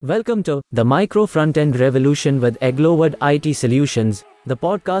Welcome to the Micro Frontend Revolution with Egloward IT Solutions, the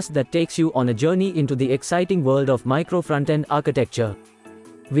podcast that takes you on a journey into the exciting world of micro frontend architecture.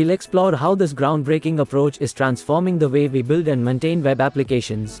 We'll explore how this groundbreaking approach is transforming the way we build and maintain web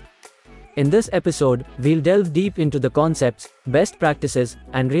applications. In this episode, we'll delve deep into the concepts, best practices,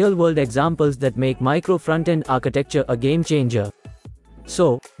 and real-world examples that make micro frontend architecture a game changer.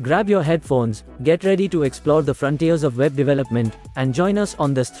 So, grab your headphones, get ready to explore the frontiers of web development, and join us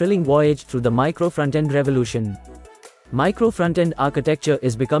on this thrilling voyage through the micro frontend revolution. Micro frontend architecture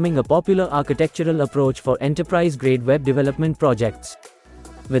is becoming a popular architectural approach for enterprise-grade web development projects.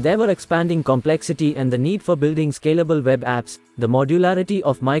 With ever-expanding complexity and the need for building scalable web apps, the modularity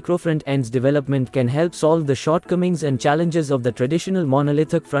of micro frontends development can help solve the shortcomings and challenges of the traditional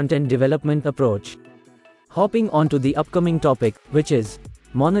monolithic frontend development approach. Hopping onto the upcoming topic, which is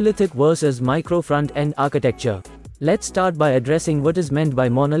monolithic versus micro front-end architecture. Let's start by addressing what is meant by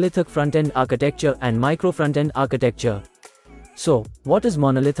monolithic front-end architecture and micro front-end architecture. So, what is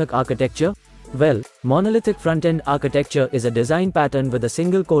monolithic architecture? Well, monolithic front-end architecture is a design pattern with a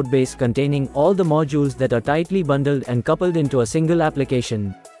single codebase containing all the modules that are tightly bundled and coupled into a single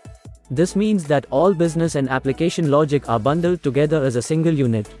application. This means that all business and application logic are bundled together as a single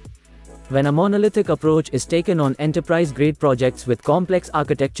unit. When a monolithic approach is taken on enterprise-grade projects with complex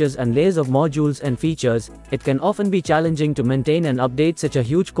architectures and layers of modules and features, it can often be challenging to maintain and update such a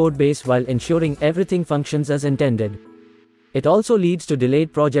huge codebase while ensuring everything functions as intended. It also leads to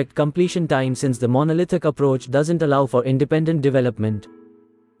delayed project completion time since the monolithic approach doesn't allow for independent development.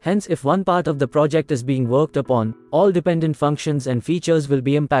 Hence, if one part of the project is being worked upon, all dependent functions and features will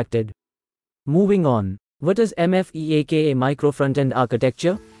be impacted. Moving on. What is MFE aka micro frontend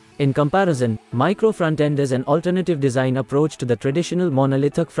architecture? In comparison, micro frontend is an alternative design approach to the traditional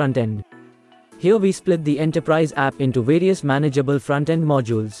monolithic frontend. Here we split the enterprise app into various manageable frontend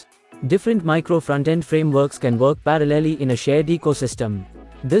modules. Different micro frontend frameworks can work parallelly in a shared ecosystem.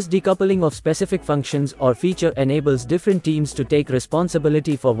 This decoupling of specific functions or feature enables different teams to take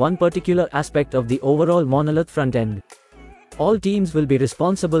responsibility for one particular aspect of the overall monolith frontend. All teams will be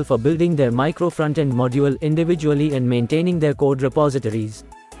responsible for building their micro frontend module individually and maintaining their code repositories.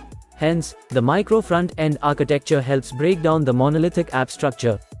 Hence, the micro front-end architecture helps break down the monolithic app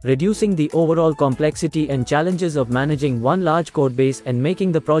structure, reducing the overall complexity and challenges of managing one large codebase and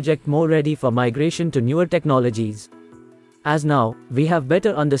making the project more ready for migration to newer technologies. As now, we have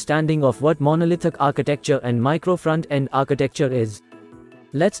better understanding of what monolithic architecture and micro front-end architecture is.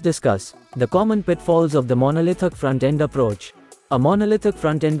 Let's discuss the common pitfalls of the monolithic front-end approach. A monolithic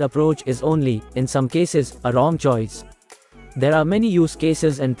front-end approach is only, in some cases, a wrong choice. There are many use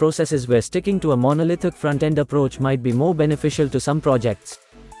cases and processes where sticking to a monolithic front-end approach might be more beneficial to some projects.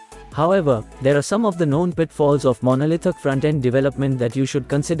 However, there are some of the known pitfalls of monolithic front-end development that you should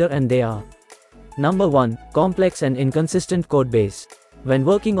consider, and they are: Number 1. Complex and inconsistent codebase. When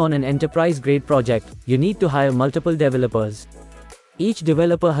working on an enterprise-grade project, you need to hire multiple developers. Each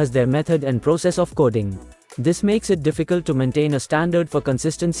developer has their method and process of coding. This makes it difficult to maintain a standard for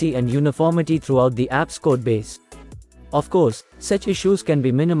consistency and uniformity throughout the app's codebase. Of course, such issues can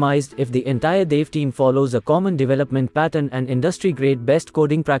be minimized if the entire dev team follows a common development pattern and industry-grade best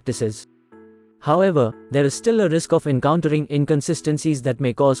coding practices. However, there is still a risk of encountering inconsistencies that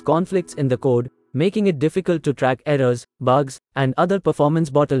may cause conflicts in the code, making it difficult to track errors, bugs, and other performance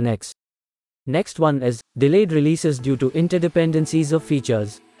bottlenecks. Next one is delayed releases due to interdependencies of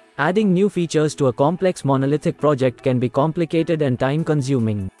features. Adding new features to a complex monolithic project can be complicated and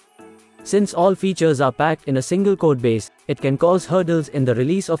time-consuming. Since all features are packed in a single codebase, it can cause hurdles in the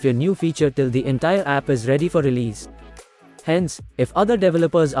release of your new feature till the entire app is ready for release. Hence, if other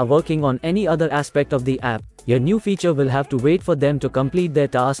developers are working on any other aspect of the app, your new feature will have to wait for them to complete their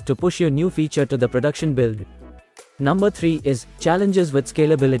task to push your new feature to the production build. Number 3 is challenges with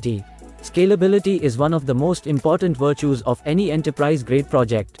scalability. Scalability is one of the most important virtues of any enterprise-grade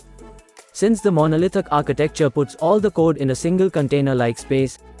project. Since the monolithic architecture puts all the code in a single container-like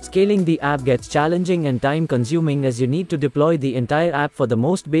space, scaling the app gets challenging and time-consuming as you need to deploy the entire app for the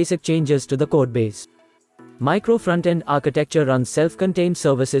most basic changes to the codebase. Micro front-end architecture runs self-contained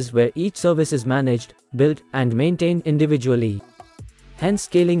services where each service is managed, built, and maintained individually. Hence,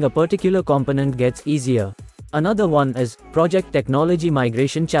 scaling a particular component gets easier. Another one is project technology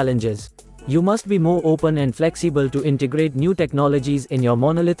migration challenges. You must be more open and flexible to integrate new technologies in your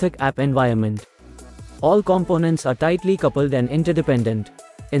monolithic app environment. All components are tightly coupled and interdependent.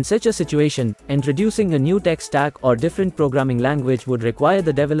 In such a situation, introducing a new tech stack or different programming language would require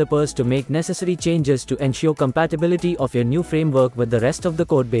the developers to make necessary changes to ensure compatibility of your new framework with the rest of the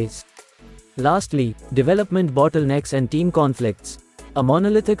codebase. Lastly, development bottlenecks and team conflicts. A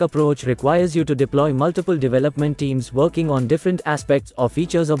monolithic approach requires you to deploy multiple development teams working on different aspects or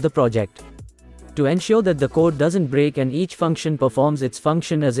features of the project. To ensure that the code doesn't break and each function performs its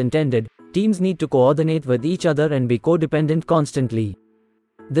function as intended, teams need to coordinate with each other and be codependent constantly.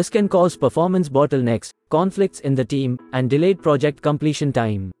 This can cause performance bottlenecks, conflicts in the team, and delayed project completion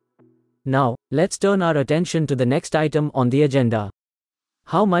time. Now, let's turn our attention to the next item on the agenda.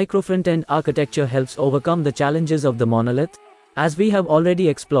 How micro-frontend architecture helps overcome the challenges of the monolith? As we have already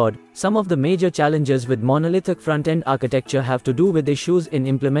explored, some of the major challenges with monolithic front-end architecture have to do with issues in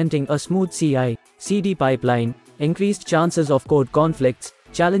implementing a smooth CI/CD pipeline, increased chances of code conflicts,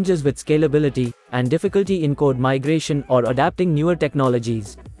 challenges with scalability, and difficulty in code migration or adapting newer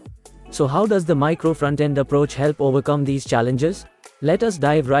technologies. So how does the micro front-end approach help overcome these challenges? Let us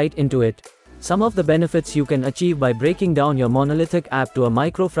dive right into it. Some of the benefits you can achieve by breaking down your monolithic app to a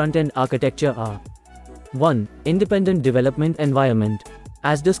micro front-end architecture are: 1. Independent development environment.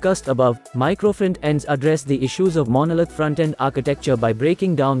 As discussed above, micro front-ends address the issues of monolith front-end architecture by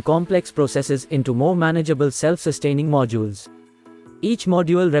breaking down complex processes into more manageable self-sustaining modules. Each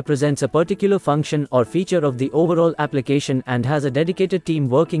module represents a particular function or feature of the overall application and has a dedicated team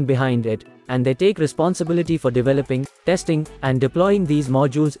working behind it, and they take responsibility for developing, testing, and deploying these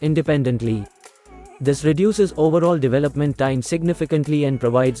modules independently. This reduces overall development time significantly and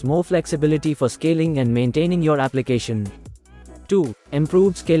provides more flexibility for scaling and maintaining your application. 2.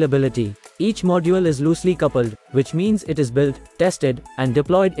 Improved scalability. Each module is loosely coupled, which means it is built, tested, and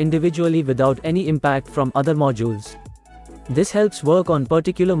deployed individually without any impact from other modules. This helps work on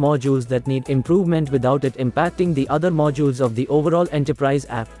particular modules that need improvement without it impacting the other modules of the overall enterprise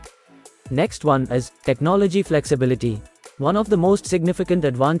app. Next one is technology flexibility. One of the most significant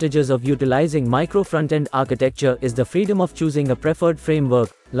advantages of utilizing micro front-end architecture is the freedom of choosing a preferred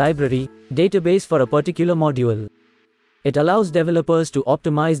framework, library, database for a particular module. It allows developers to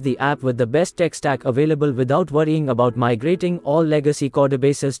optimize the app with the best tech stack available without worrying about migrating all legacy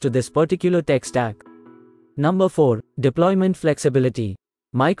codebases to this particular tech stack. Number 4. Deployment flexibility.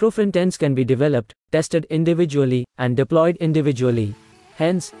 Micro frontends can be developed, tested individually, and deployed individually.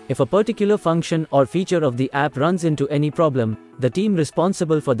 Hence, if a particular function or feature of the app runs into any problem, the team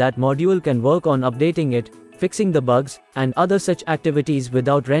responsible for that module can work on updating it, fixing the bugs, and other such activities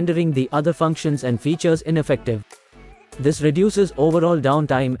without rendering the other functions and features ineffective. This reduces overall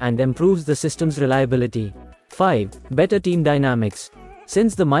downtime and improves the system's reliability. 5. Better team dynamics.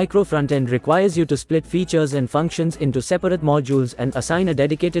 Since the micro frontend requires you to split features and functions into separate modules and assign a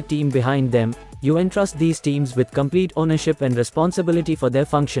dedicated team behind them, you entrust these teams with complete ownership and responsibility for their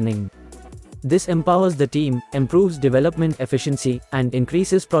functioning. This empowers the team, improves development efficiency, and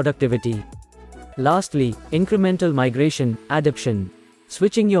increases productivity. Lastly, incremental migration, adoption.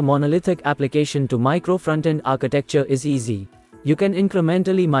 Switching your monolithic application to micro frontend architecture is easy. You can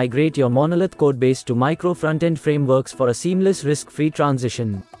incrementally migrate your monolith codebase to micro frontend frameworks for a seamless risk-free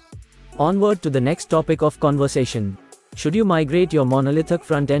transition. Onward to the next topic of conversation. Should you migrate your monolithic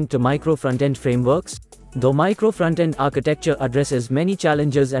frontend to micro frontend frameworks? Though micro frontend architecture addresses many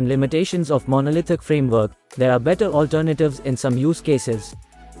challenges and limitations of monolithic framework, there are better alternatives in some use cases.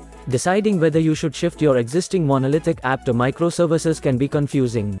 Deciding whether you should shift your existing monolithic app to microservices can be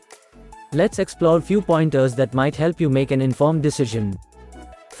confusing. Let's explore few pointers that might help you make an informed decision.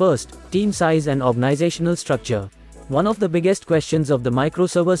 First, team size and organizational structure. One of the biggest questions of the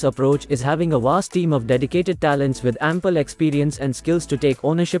microservice approach is having a vast team of dedicated talents with ample experience and skills to take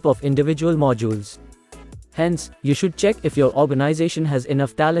ownership of individual modules. Hence, you should check if your organization has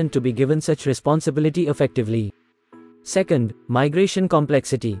enough talent to be given such responsibility effectively. Second, migration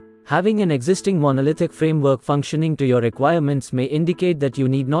complexity. Having an existing monolithic framework functioning to your requirements may indicate that you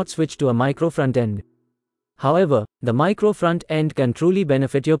need not switch to a micro front-end. However, the micro front-end can truly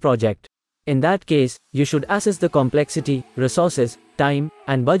benefit your project. In that case, you should assess the complexity, resources, time,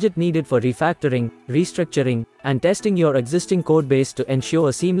 and budget needed for refactoring, restructuring, and testing your existing codebase to ensure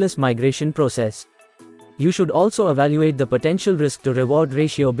a seamless migration process. You should also evaluate the potential risk-to-reward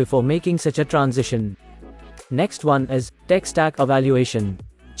ratio before making such a transition. Next one is tech stack evaluation.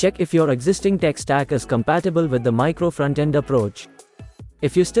 Check if your existing tech stack is compatible with the micro front-end approach.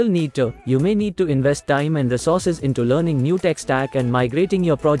 If you still need to, you may need to invest time and resources into learning new tech stack and migrating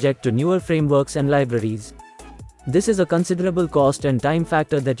your project to newer frameworks and libraries. This is a considerable cost and time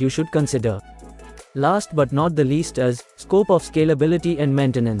factor that you should consider. Last but not the least is scope of scalability and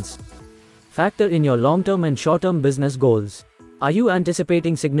maintenance. Factor in your long-term and short-term business goals. Are you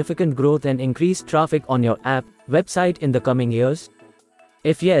anticipating significant growth and increased traffic on your app, website in the coming years?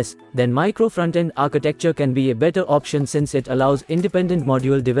 If yes, then micro front-end architecture can be a better option since it allows independent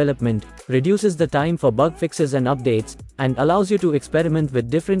module development, reduces the time for bug fixes and updates, and allows you to experiment with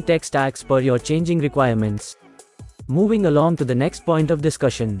different tech stacks per your changing requirements. Moving along to the next point of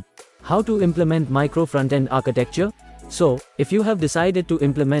discussion. How to implement micro front-end architecture? So, if you have decided to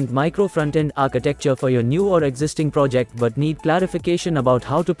implement micro front-end architecture for your new or existing project but need clarification about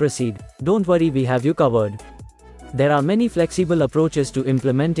how to proceed, don't worry, we have you covered. There are many flexible approaches to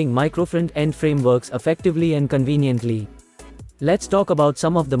implementing micro front-end frameworks effectively and conveniently. Let's talk about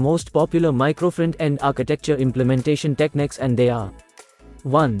some of the most popular micro front-end architecture implementation techniques, and they are: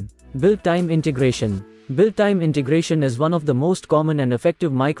 1. Build-time integration. Build-time integration is one of the most common and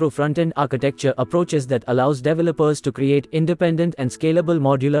effective micro front-end architecture approaches that allows developers to create independent and scalable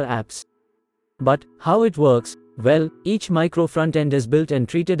modular apps. But how it works? Well, each micro front-end is built and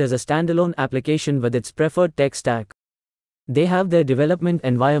treated as a standalone application with its preferred tech stack. They have their development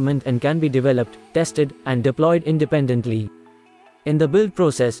environment and can be developed, tested, and deployed independently. In the build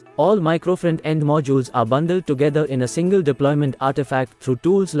process, all micro front-end modules are bundled together in a single deployment artifact through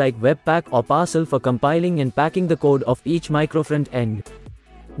tools like Webpack or Parcel for compiling and packing the code of each micro front-end.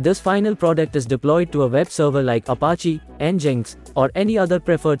 This final product is deployed to a web server like Apache, Nginx, or any other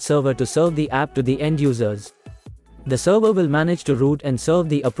preferred server to serve the app to the end users. The server will manage to route and serve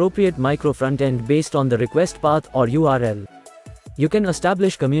the appropriate micro front-end based on the request path or URL. You can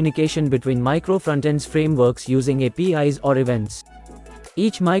establish communication between micro front-ends frameworks using APIs or events.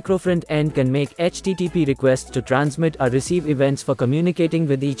 Each micro front-end can make HTTP requests to transmit or receive events for communicating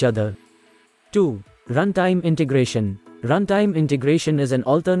with each other. 2. Runtime integration. Runtime integration is an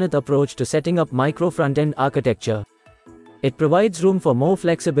alternate approach to setting up micro front-end architecture. It provides room for more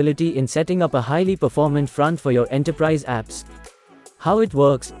flexibility in setting up a highly performant front for your enterprise apps. How it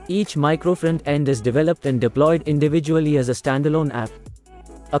works: each micro front-end is developed and deployed individually as a standalone app.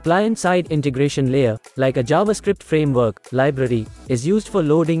 A client-side integration layer, like a JavaScript framework library, is used for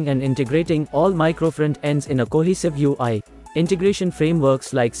loading and integrating all micro front-ends in a cohesive UI. Integration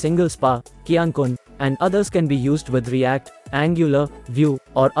frameworks like SingleSpa, Kyankun, and others can be used with React, Angular, Vue,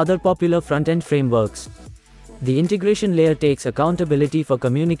 or other popular front-end frameworks. The integration layer takes accountability for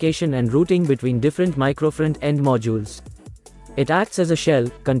communication and routing between different micro front-end modules. It acts as a shell,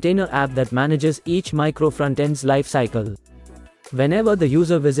 container app that manages each micro front-end's lifecycle. Whenever the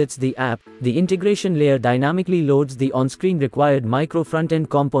user visits the app, the integration layer dynamically loads the on-screen required micro front-end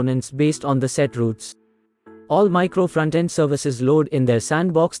components based on the set routes. All micro front-end services load in their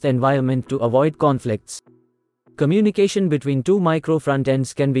sandboxed environment to avoid conflicts. Communication between two micro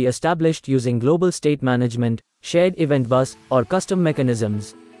front-ends can be established using global state management, shared event bus, or custom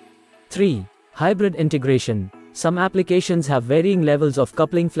mechanisms. 3. Hybrid integration. Some applications have varying levels of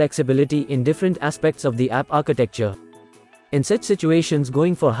coupling flexibility in different aspects of the app architecture. In such situations,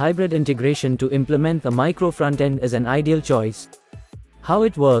 going for hybrid integration to implement the micro front-end is an ideal choice. How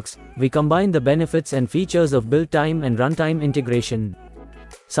it works: we combine the benefits and features of build-time and runtime integration.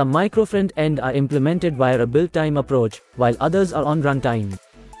 Some micro front-end are implemented via a build-time approach, while others are on runtime.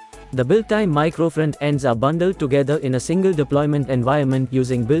 The build-time micro front-ends are bundled together in a single deployment environment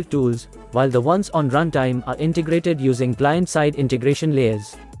using build tools, while the ones on runtime are integrated using client-side integration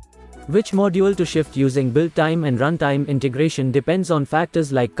layers. Which module to shift using build-time and runtime integration depends on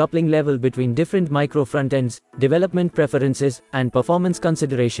factors like coupling level between different micro front-ends, development preferences, and performance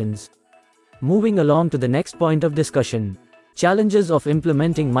considerations. Moving along to the next point of discussion. Challenges of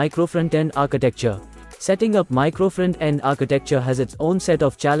implementing micro front-end architecture. Setting up micro front-end architecture has its own set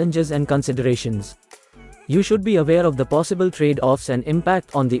of challenges and considerations. You should be aware of the possible trade-offs and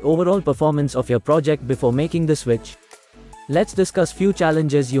impact on the overall performance of your project before making the switch. Let's discuss few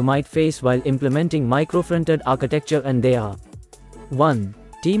challenges you might face while implementing micro front-end architecture, and they are: 1.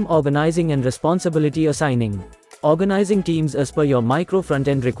 Team organizing and responsibility assigning. Organizing teams as per your micro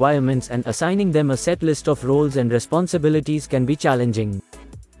front-end requirements and assigning them a set list of roles and responsibilities can be challenging.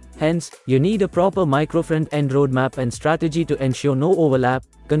 Hence, you need a proper micro front-end roadmap and strategy to ensure no overlap,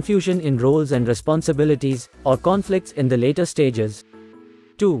 confusion in roles and responsibilities, or conflicts in the later stages.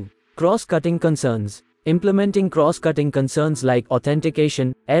 2. Cross-cutting concerns. Implementing cross-cutting concerns like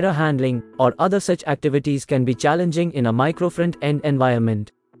authentication, error handling, or other such activities can be challenging in a micro front-end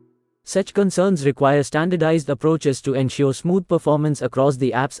environment. Such concerns require standardized approaches to ensure smooth performance across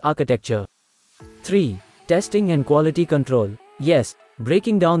the app's architecture. 3. Testing and quality control. Yes,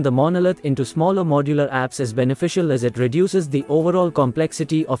 breaking down the monolith into smaller modular apps is beneficial as it reduces the overall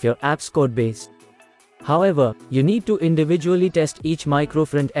complexity of your app's codebase. However, you need to individually test each micro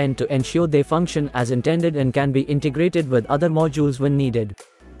front-end to ensure they function as intended and can be integrated with other modules when needed.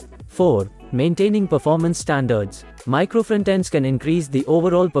 4. Maintaining performance standards. Micro frontends can increase the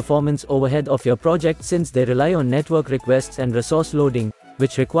overall performance overhead of your project since they rely on network requests and resource loading,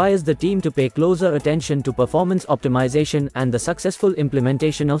 which requires the team to pay closer attention to performance optimization and the successful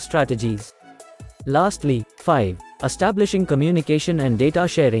implementation of strategies. Lastly, 5. Establishing communication and data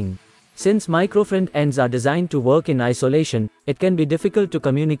sharing. Since micro front-ends are designed to work in isolation, it can be difficult to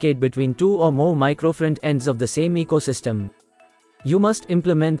communicate between two or more micro front-ends of the same ecosystem. You must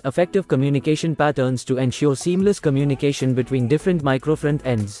implement effective communication patterns to ensure seamless communication between different micro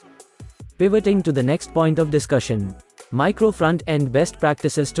front-ends. Pivoting to the next point of discussion. Micro front-end best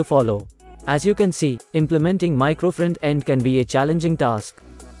practices to follow. As you can see, implementing micro front-end can be a challenging task.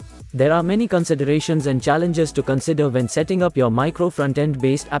 There are many considerations and challenges to consider when setting up your micro front-end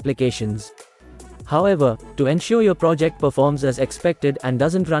based applications. However, to ensure your project performs as expected and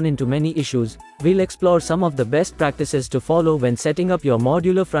doesn't run into many issues, we'll explore some of the best practices to follow when setting up your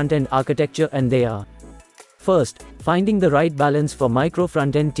modular front-end architecture, and they are: First, finding the right balance for micro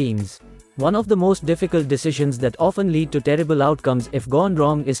front-end teams. One of the most difficult decisions that often lead to terrible outcomes if gone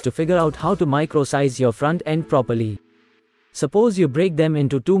wrong is to figure out how to micro-size your front-end properly. Suppose you break them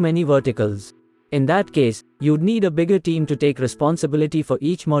into too many verticals. In that case, you'd need a bigger team to take responsibility for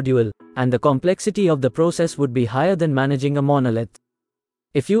each module, and the complexity of the process would be higher than managing a monolith.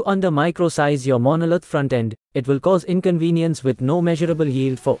 If you under-micro-size your monolith front-end, it will cause inconvenience with no measurable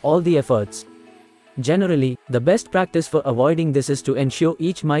yield for all the efforts. Generally, the best practice for avoiding this is to ensure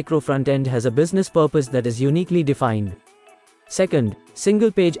each micro front-end has a business purpose that is uniquely defined. Second,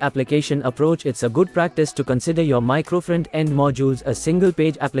 single-page application approach. It's a good practice to consider your micro front-end modules as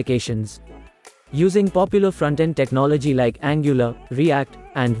single-page applications. Using popular front-end technology like Angular, React,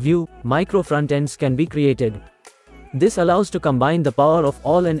 and Vue, micro front-ends can be created. This allows to combine the power of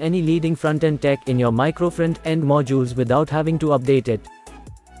all and any leading front-end tech in your micro front-end modules without having to update it.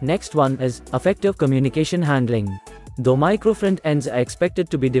 Next one is effective communication handling. Though micro front-ends are expected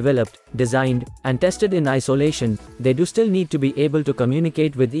to be developed, designed, and tested in isolation, they do still need to be able to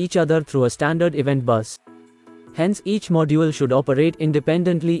communicate with each other through a standard event bus. Hence, each module should operate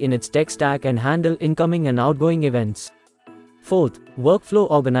independently in its tech stack and handle incoming and outgoing events. Fourth, workflow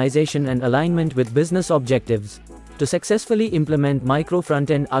organization and alignment with business objectives. To successfully implement micro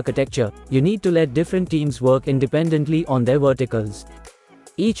front-end architecture, you need to let different teams work independently on their verticals.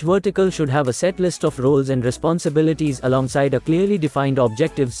 Each vertical should have a set list of roles and responsibilities alongside a clearly defined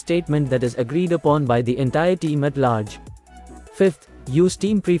objectives statement that is agreed upon by the entire team at large. Fifth, use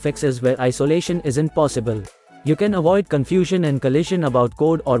team prefixes where isolation isn't possible. You can avoid confusion and collision about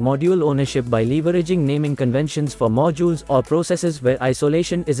code or module ownership by leveraging naming conventions for modules or processes where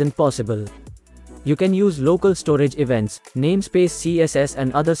isolation isn't possible. You can use local storage events, namespace CSS,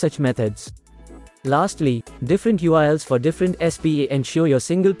 and other such methods. Lastly, different URLs for different SPA. Ensure your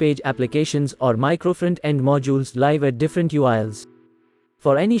single-page applications or micro front-end modules live at different URLs.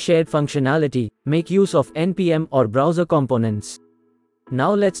 For any shared functionality, make use of NPM or browser components.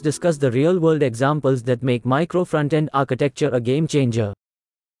 Now let's discuss the real-world examples that make micro front-end architecture a game-changer.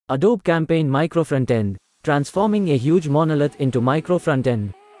 Adobe Campaign Micro Front-end, transforming a huge monolith into micro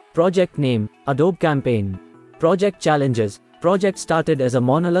front-end. Project name, Adobe Campaign. Project challenges, project started as a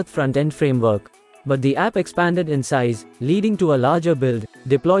monolith front-end framework. But the app expanded in size, leading to a larger build,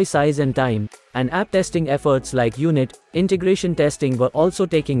 deploy size and time, and app testing efforts like unit integration testing were also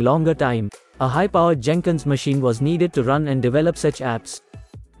taking longer time. A high-powered Jenkins machine was needed to run and develop such apps.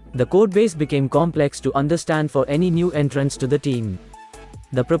 The codebase became complex to understand for any new entrants to the team.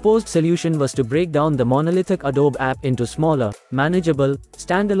 The proposed solution was to break down the monolithic Adobe app into smaller, manageable,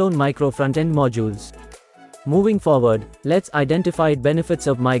 standalone micro front-end modules. Moving forward, let's identify benefits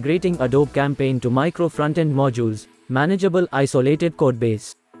of migrating Adobe Campaign to micro front-end modules. Manageable isolated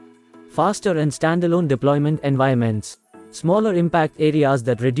codebase. Faster and standalone deployment environments. Smaller impact areas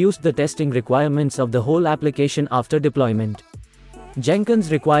that reduce the testing requirements of the whole application after deployment.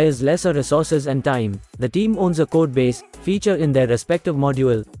 Jenkins requires lesser resources and time. The team owns a codebase feature in their respective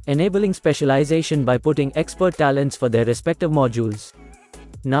module, enabling specialization by putting expert talents for their respective modules.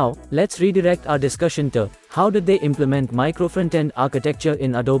 Now, let's redirect our discussion to how did they implement micro front-end architecture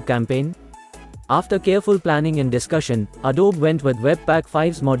in Adobe Campaign? After careful planning and discussion, Adobe went with Webpack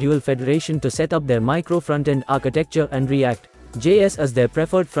 5's Module Federation to set up their micro front-end architecture and React.js as their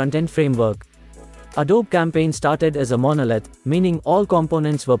preferred front-end framework. Adobe Campaign started as a monolith, meaning all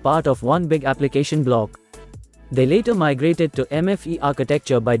components were part of one big application block. They later migrated to MFE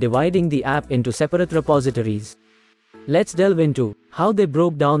architecture by dividing the app into separate repositories. Let's delve into how they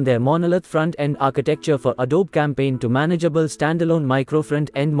broke down their monolith front-end architecture for Adobe Campaign to manageable standalone micro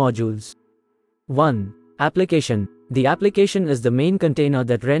front-end modules. 1. Application. The application is the main container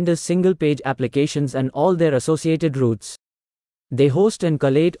that renders single-page applications and all their associated routes. They host and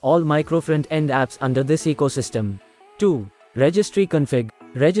collate all micro-front-end apps under this ecosystem. 2. Registry config.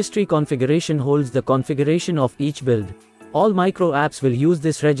 Registry configuration holds the configuration of each build. All micro apps will use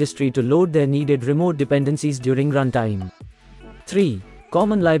this registry to load their needed remote dependencies during runtime. 3.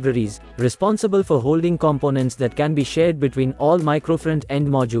 Common libraries, responsible for holding components that can be shared between all micro-front-end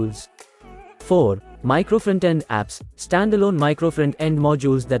modules. 4. Micro-front-end apps, standalone micro-front-end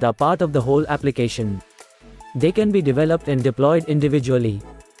modules that are part of the whole application. They can be developed and deployed individually.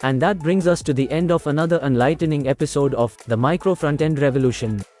 And that brings us to the end of another enlightening episode of the Micro-Front-End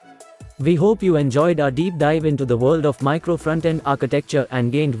Revolution. We hope you enjoyed our deep dive into the world of micro-front-end architecture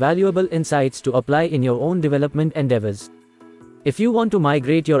and gained valuable insights to apply in your own development endeavors. If you want to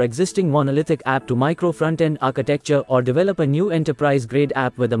migrate your existing monolithic app to micro-front-end architecture or develop a new enterprise-grade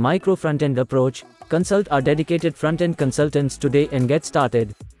app with a micro-front-end approach, consult our dedicated front-end consultants today and get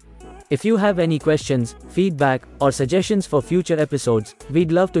started. If you have any questions, feedback, or suggestions for future episodes,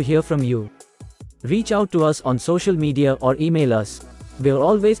 we'd love to hear from you. Reach out to us on social media or email us. We're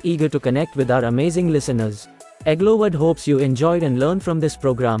always eager to connect with our amazing listeners. Egloword hopes you enjoyed and learned from this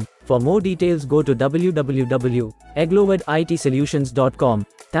program. For more details, go to www.egloworditsolutions.com.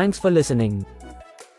 Thanks for listening.